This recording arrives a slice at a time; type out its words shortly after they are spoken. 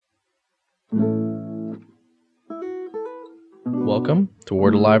Welcome to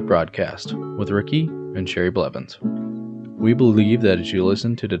Word Alive Broadcast with Ricky and Sherry Blevins. We believe that as you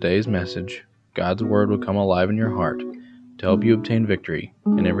listen to today's message, God's Word will come alive in your heart to help you obtain victory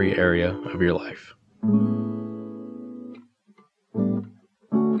in every area of your life.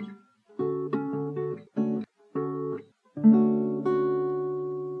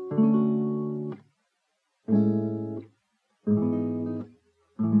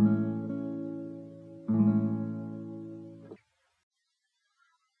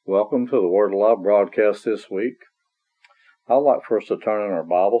 Welcome to the Word Alive broadcast this week. I'd like for us to turn in our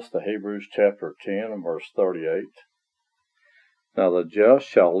Bibles to Hebrews chapter 10 and verse 38. Now the just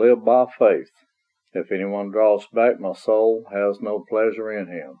shall live by faith. If anyone draws back, my soul has no pleasure in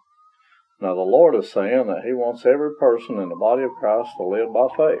him. Now the Lord is saying that He wants every person in the body of Christ to live by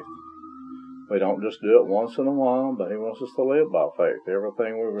faith. We don't just do it once in a while, but He wants us to live by faith.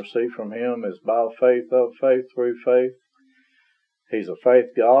 Everything we receive from Him is by faith, of faith, through faith. He's a faith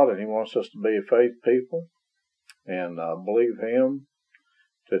God, and He wants us to be a faith people and believe Him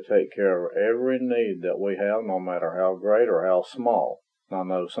to take care of every need that we have, no matter how great or how small. I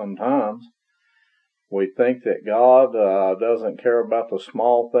know sometimes we think that God doesn't care about the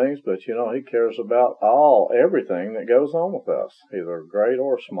small things, but He cares about everything that goes on with us, either great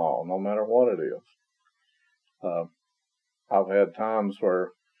or small, no matter what it is. I've had times where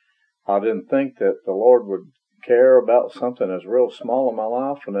I didn't think that the Lord would care about something that's real small in my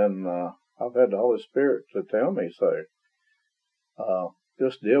life, and then I've had the Holy Spirit to tell me,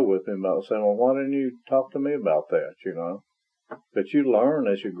 just deal with Him about saying, well, why didn't you talk to me about that, But you learn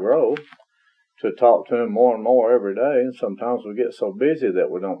as you grow to talk to Him more and more every day, and sometimes we get so busy that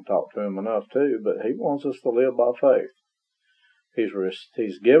we don't talk to Him enough too, but He wants us to live by faith.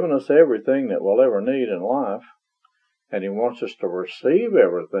 He's given us everything that we'll ever need in life, and He wants us to receive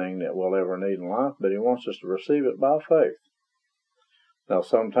everything that we'll ever need in life, but He wants us to receive it by faith. Now,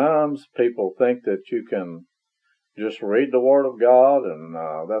 sometimes people think that you can just read the Word of God, and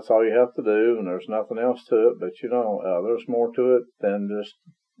that's all you have to do, and there's nothing else to it. But, there's more to it than just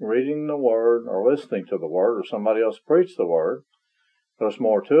reading the Word or listening to the Word or somebody else preach the Word. There's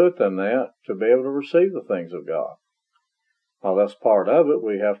more to it than that to be able to receive the things of God. Now, that's part of it.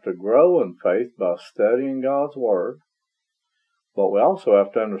 We have to grow in faith by studying God's Word. But we also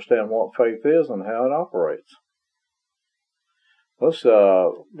have to understand what faith is and how it operates. Let's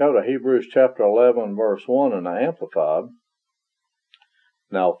go to Hebrews chapter 11, verse 1 in the Amplified.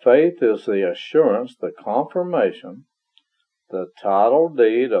 Now faith is the assurance, the confirmation, the title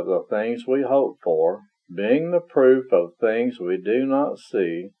deed of the things we hope for, being the proof of things we do not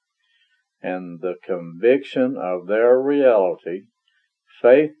see, and the conviction of their reality,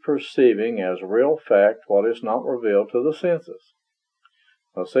 faith perceiving as real fact what is not revealed to the senses.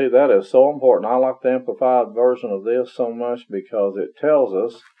 Now see, that is so important. I like the Amplified version of this so much because it tells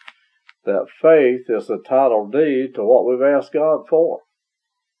us that faith is the title deed to what we've asked God for.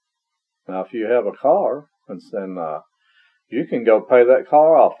 Now if you have a car, and you can go pay that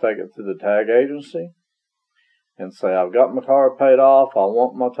car off, take it to the tag agency, and say, I've got my car paid off, I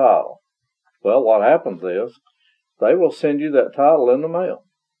want my title. Well, what happens is, they will send you that title in the mail.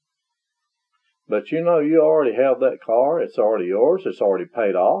 But you already have that car, it's already yours, it's already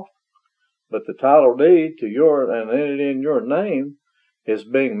paid off. But the title deed to and in your name is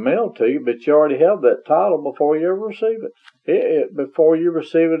being mailed to you, but you already have that title before you ever receive it. Before you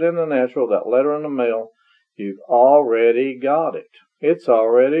receive it in the natural, that letter in the mail, you've already got it. It's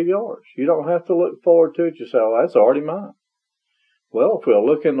already yours. You don't have to look forward to it. You say, well, that's already mine. Well, if we'll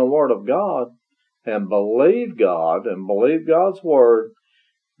look in the Word of God and believe God and believe God's Word,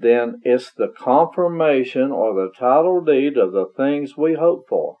 then it's the confirmation or the title deed of the things we hope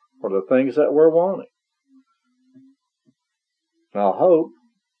for, or the things that we're wanting. Now, hope,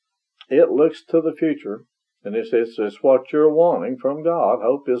 it looks to the future, and it's what you're wanting from God.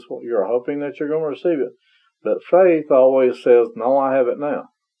 Hope is what you're hoping that you're going to receive it. But faith always says, no, I have it now.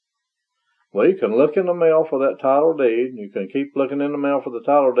 Well, you can look in the mail for that title deed. You can keep looking in the mail for the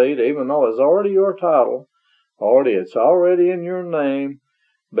title deed, even though it's already your title. It's already in your name.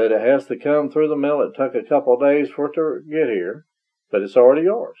 But it has to come through the mail. It took a couple of days for it to get here, but it's already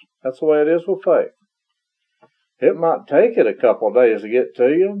yours. That's the way it is with faith. It might take it a couple of days to get to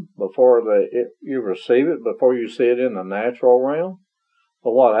you before you receive it, before you see it in the natural realm.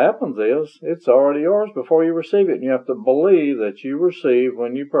 But what happens is, it's already yours before you receive it, and you have to believe that you receive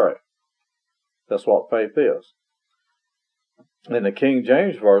when you pray. That's what faith is. And the King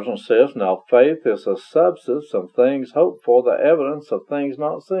James Version says, now faith is the substance of things hoped for, the evidence of things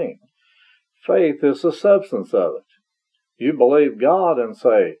not seen. Faith is the substance of it. You believe God and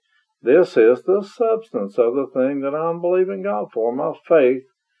say, This is the substance of the thing that I'm believing God for. My faith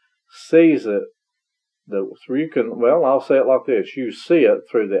sees it. I'll say it like this. You see it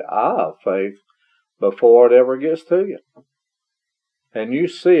through the eye of faith before it ever gets to you. And you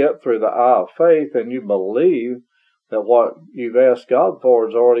see it through the eye of faith, and you believe that what you've asked God for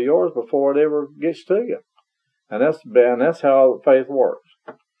is already yours before it ever gets to you. And that's how faith works.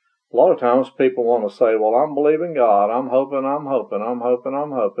 A lot of times people want to say, well, I'm believing God, I'm hoping.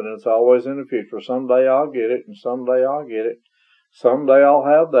 It's always in the future. Someday I'll get it, and someday I'll get it. Someday I'll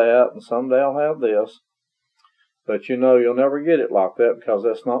have that, and someday I'll have this. But you'll never get it like that, because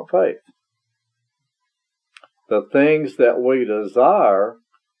that's not faith. The things that we desire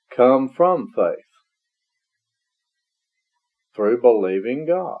come from faith, through believing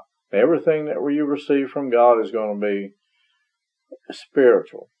God. Everything that you receive from God is going to be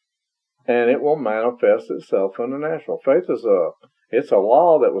spiritual, and it will manifest itself in the natural. Faith is a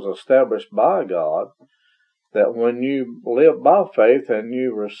law that was established by God, that when you live by faith and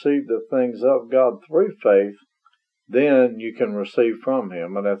you receive the things of God through faith, then you can receive from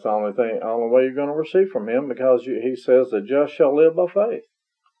Him. And that's the only way you're going to receive from Him, because He says the just shall live by faith.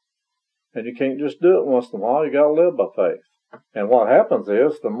 And you can't just do it once in a while. You got to live by faith. And what happens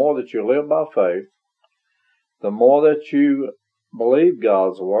is, the more that you live by faith, the more that you believe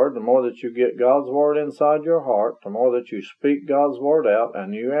God's Word, the more that you get God's Word inside your heart, the more that you speak God's Word out,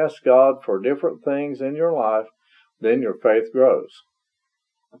 and you ask God for different things in your life, then your faith grows.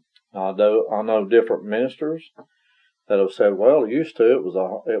 I know different ministers that have said, well, used to it was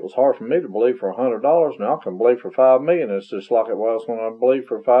hard for me to believe for $100. Now I can believe for $5 million. It's just like it was when I believed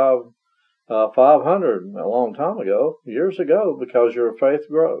for 500 a long time ago, years ago, because your faith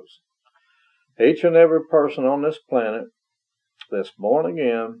grows. Each and every person on this planet that's born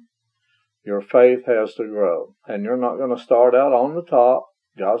again, your faith has to grow. And you're not going to start out on the top.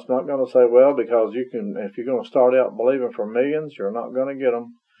 God's not going to say, well, because if you're going to start out believing for millions, you're not going to get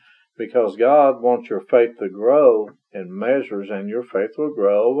them. Because God wants your faith to grow in measures, and your faith will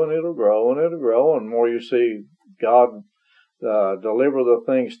grow, and it'll grow, and it'll grow. And the more you see God deliver the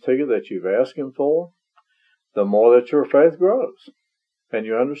things to you that you've asked Him for, the more that your faith grows. And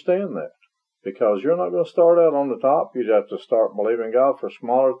you understand that. Because you're not going to start out on the top. You have to start believing God for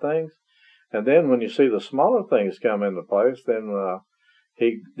smaller things. And then when you see the smaller things come into place, then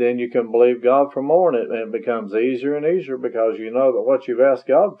you can believe God for more, and it becomes easier and easier, because you know that what you've asked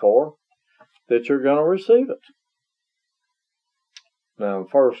God for, that you're going to receive it. Now in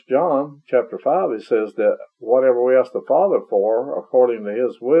 1 John chapter 5, it says that whatever we ask the Father for, according to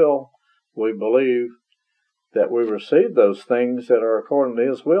His will, we believe that we receive those things that are according to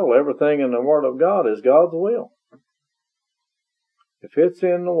His will. Everything in the Word of God is God's will. If it's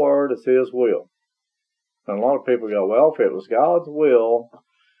in the Word, it's His will. And a lot of people go, well, if it was God's will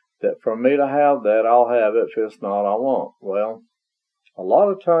that for me to have that, I'll have it. If it's not, I won't. Well, a lot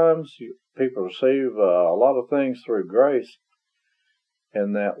of times people receive a lot of things through grace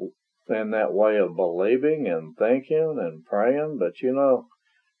in that way of believing and thinking and praying. But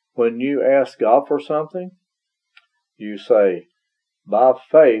when you ask God for something, you say, by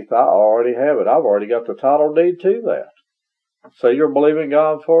faith, I already have it. I've already got the title deed to that. Say you're believing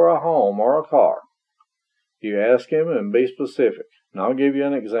God for a home or a car. You ask Him and be specific. And I'll give you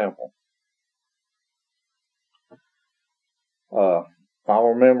an example. I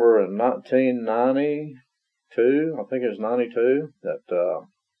remember in 1992, I think it was 92, that the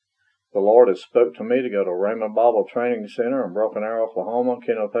Lord had spoke to me to go to Raymond Bible Training Center in Broken Arrow, Oklahoma,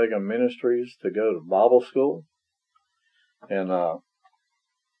 Kennepagan Ministries, to go to Bible school. And I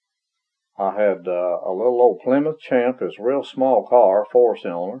had a little old Plymouth Champ, this real small car,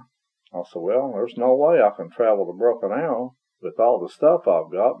 4-cylinder. I said, well, there's no way I can travel to Broken Arrow with all the stuff I've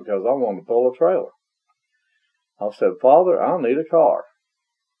got, because I want to pull a trailer. I said, Father, I need a car.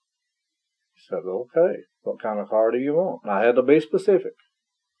 He said, okay, what kind of car do you want? And I had to be specific.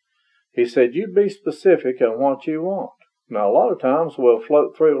 He said, you be specific on what you want. Now, a lot of times we'll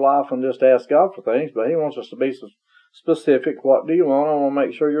float through life and just ask God for things, but He wants us to be specific. What do you want? I want to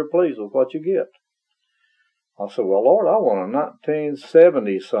make sure you're pleased with what you get. I said, well, Lord, I want a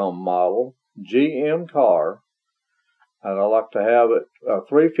 1970-some model GM car, and I'd like to have it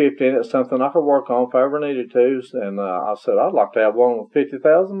 350 in it, something I could work on if I ever needed to. And I said, I'd like to have one with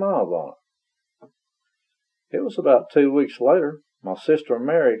 50,000 miles on it. It was about 2 weeks later, my sister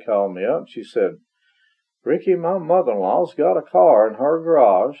Mary called me up. She said, Ricky, my mother-in-law's got a car in her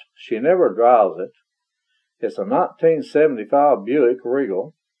garage. She never drives it. It's a 1975 Buick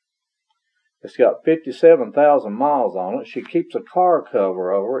Regal. It's got 57,000 miles on it. She keeps a car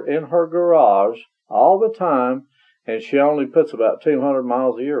cover over it in her garage all the time, and she only puts about 200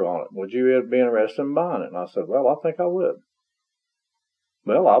 miles a year on it. Would you be interested in buying it? And I said, well, I think I would.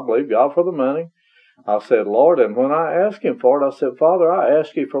 Well, I believe God for the money. I said, Lord, and when I asked him for it, I said, Father, I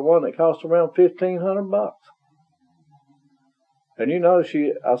asked you for one that cost around $1,500. And I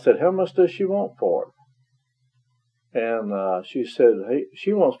said, how much does she want for it? And she said, hey,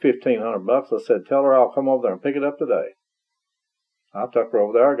 she wants $1,500. I said, tell her I'll come over there and pick it up today. I took her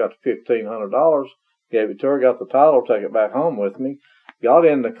over there. I got the $1,500, gave it to her, got the title, took it back home with me. Got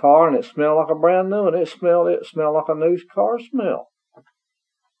in the car, and it smelled like a brand new one. It smelled like a new car smell.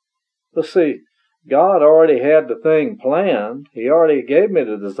 But see, God already had the thing planned. He already gave me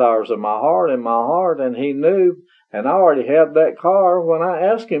the desires of my heart, and he knew, and I already had that car when I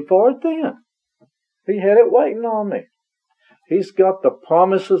asked him for it then. He had it waiting on me. He's got the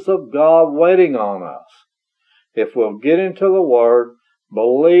promises of God waiting on us. If we'll get into the Word,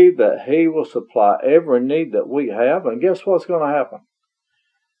 believe that he will supply every need that we have, and guess what's going to happen?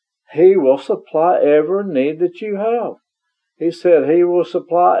 He will supply every need that you have. He said he will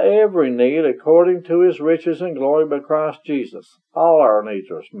supply every need according to his riches and glory by Christ Jesus. All our needs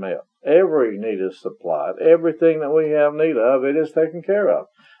are met. Every need is supplied. Everything that we have need of, it is taken care of.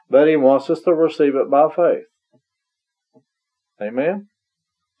 But he wants us to receive it by faith. Amen?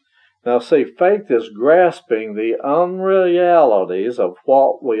 Now see, faith is grasping the unrealities of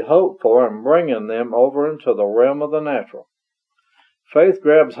what we hope for and bringing them over into the realm of the natural. Faith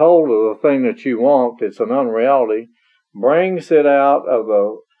grabs hold of the thing that you want. It's an unreality. Brings it out of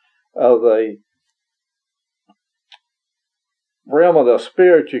the realm of the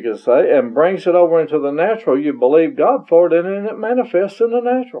spirit, you can say, and brings it over into the natural. You believe God for it, and then it manifests in the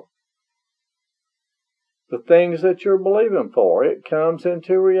natural. The things that you're believing for, it comes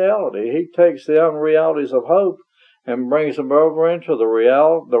into reality. He takes the unrealities of hope and brings them over into the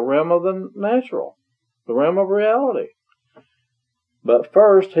realm of the natural, the realm of reality. But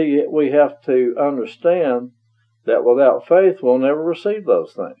first, we have to understand that without faith, we'll never receive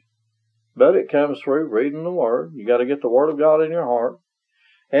those things. But it comes through reading the Word. You got to get the Word of God in your heart.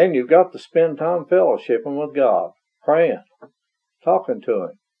 And you've got to spend time fellowshipping with God, praying, talking to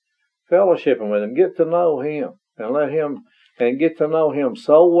him, fellowshipping with him. Get to know him and get to know him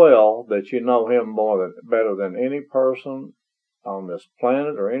so well that you know him better than any person on this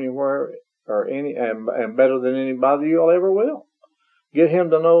planet or anywhere and better than anybody you'll ever will. Get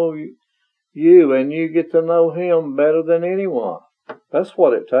him to know you, and you get to know him better than anyone. That's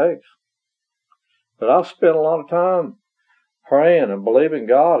what it takes. But I spent a lot of time praying and believing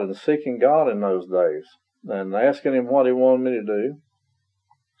God and seeking God in those days and asking him what he wanted me to do,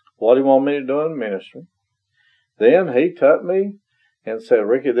 what he wanted me to do in ministry. Then he took me and said,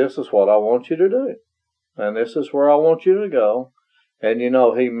 Ricky, this is what I want you to do, and this is where I want you to go. And he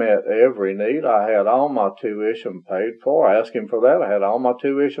met every need. I had all my tuition paid for. I asked him for that. I had all my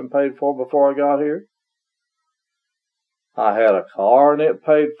tuition paid for before I got here. I had a car and it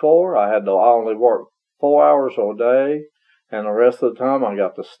paid for. I only work 4 hours a day, and the rest of the time I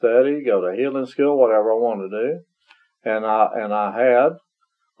got to study, go to healing school, whatever I wanted to do. And I had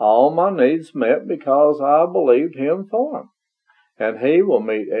all my needs met because I believed him for them. And he will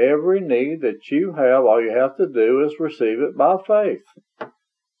meet every need that you have. All you have to do is receive it by faith.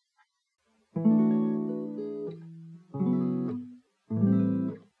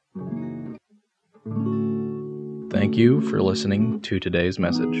 Thank you for listening to today's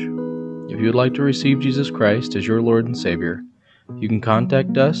message. If you would like to receive Jesus Christ as your Lord and Savior, you can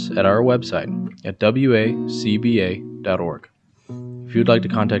contact us at our website at wacba.org. If you would like to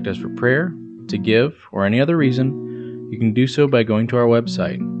contact us for prayer, to give, or any other reason, you can do so by going to our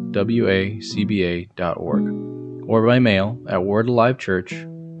website, wacba.org, or by mail at Word Alive Church,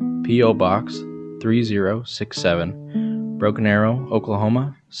 P.O. Box 3067, Broken Arrow,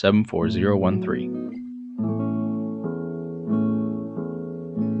 Oklahoma 74013.